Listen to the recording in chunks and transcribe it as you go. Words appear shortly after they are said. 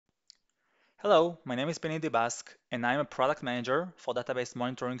Hello, my name is Benny Debask, and I'm a product manager for database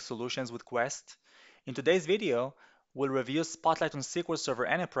monitoring solutions with Quest. In today's video, we'll review Spotlight on SQL Server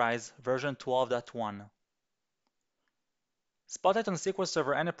Enterprise version 12.1. Spotlight on SQL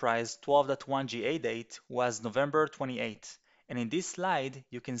Server Enterprise 12.1 GA date was November 28, and in this slide,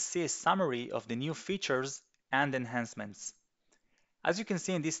 you can see a summary of the new features and enhancements. As you can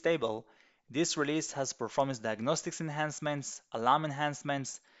see in this table, this release has performance diagnostics enhancements, alarm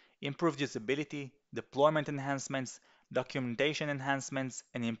enhancements, improved usability, deployment enhancements, documentation enhancements,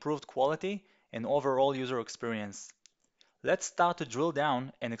 and improved quality and overall user experience. Let's start to drill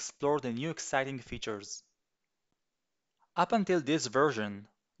down and explore the new exciting features. Up until this version,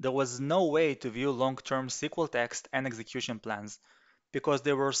 there was no way to view long-term SQL text and execution plans because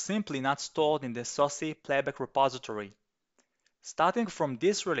they were simply not stored in the SOSI playback repository. Starting from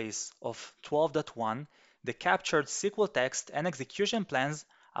this release of 12.1, the captured SQL text and execution plans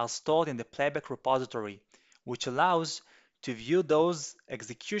are stored in the playback repository, which allows to view those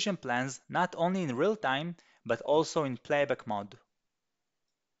execution plans not only in real time, but also in playback mode.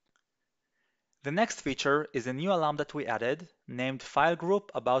 The next feature is a new alarm that we added, named File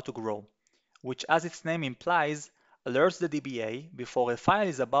Group About to Grow, which, as its name implies, alerts the DBA before a file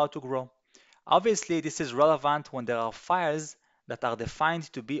is about to grow. Obviously, this is relevant when there are files that are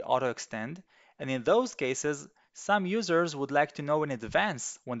defined to be auto-extend, and in those cases, some users would like to know in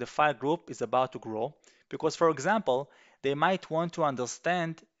advance when the file group is about to grow, because, for example, they might want to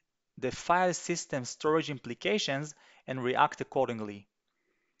understand the file system storage implications and react accordingly.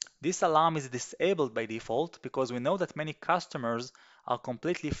 This alarm is disabled by default because we know that many customers are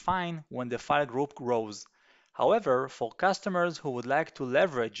completely fine when the file group grows. However, for customers who would like to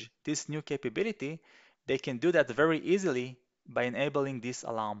leverage this new capability, they can do that very easily by enabling this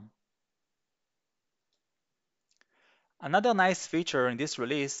alarm. Another nice feature in this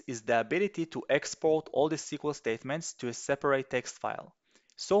release is the ability to export all the SQL statements to a separate text file.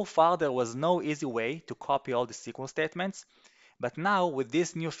 So far, there was no easy way to copy all the SQL statements, but now with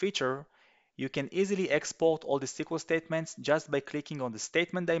this new feature, you can easily export all the SQL statements just by clicking on the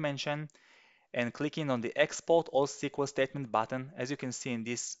statement dimension and clicking on the Export All SQL Statement button, as you can see in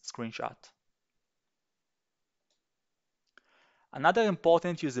this screenshot. Another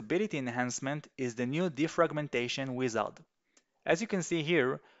important usability enhancement is the new defragmentation wizard. As you can see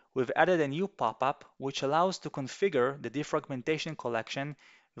here, we've added a new pop-up which allows to configure the defragmentation collection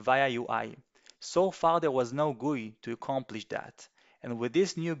via UI. So far, there was no GUI to accomplish that. And with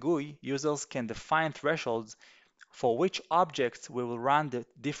this new GUI, users can define thresholds for which objects we will run the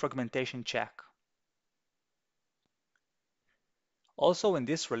defragmentation check. Also in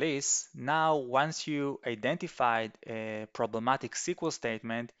this release, now once you identified a problematic SQL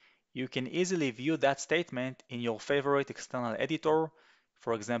statement, you can easily view that statement in your favorite external editor,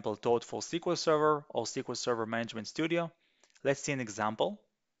 for example, Toad for SQL Server or SQL Server Management Studio. Let's see an example.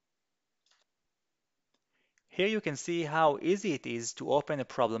 Here you can see how easy it is to open a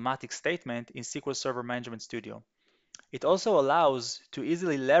problematic statement in SQL Server Management Studio. It also allows to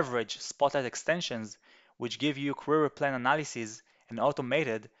easily leverage Spotlight extensions, which give you query plan analysis and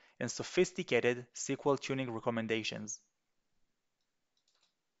automated and sophisticated SQL tuning recommendations.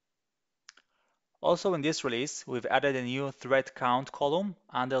 Also in this release, we've added a new thread count column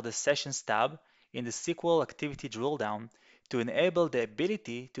under the Sessions tab in the SQL Activity drilldown to enable the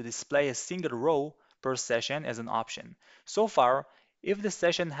ability to display a single row per session as an option. So far, if the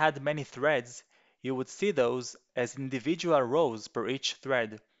session had many threads, you would see those as individual rows per each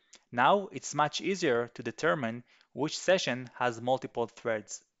thread. Now it's much easier to determine which session has multiple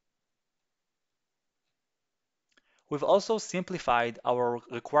threads. We've also simplified our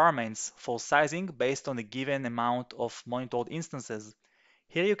requirements for sizing based on a given amount of monitored instances.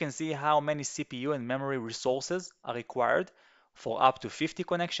 Here you can see how many CPU and memory resources are required for up to 50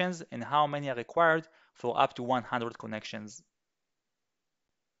 connections and how many are required for up to 100 connections.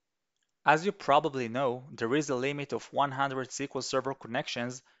 As you probably know, there is a limit of 100 SQL Server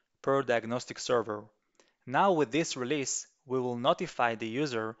connections per diagnostic server. Now with this release, we will notify the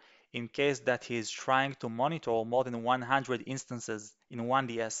user in case that he is trying to monitor more than 100 instances in one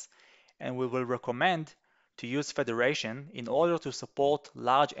DS, and we will recommend to use federation in order to support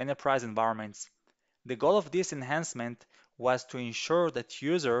large enterprise environments. The goal of this enhancement was to ensure that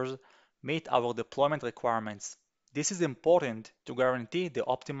users meet our deployment requirements. This is important to guarantee the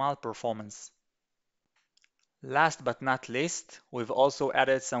optimal performance. Last but not least, we've also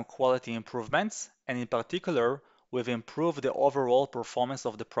added some quality improvements, and in particular, we've improved the overall performance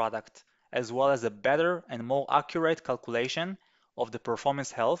of the product, as well as a better and more accurate calculation of the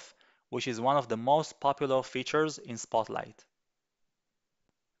performance health, which is one of the most popular features in Spotlight.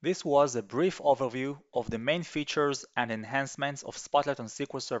 This was a brief overview of the main features and enhancements of Spotlight on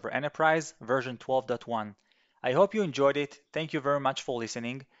SQL Server Enterprise version 12.1. I hope you enjoyed it. Thank you very much for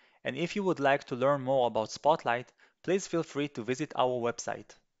listening. And if you would like to learn more about Spotlight, please feel free to visit our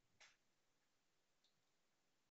website.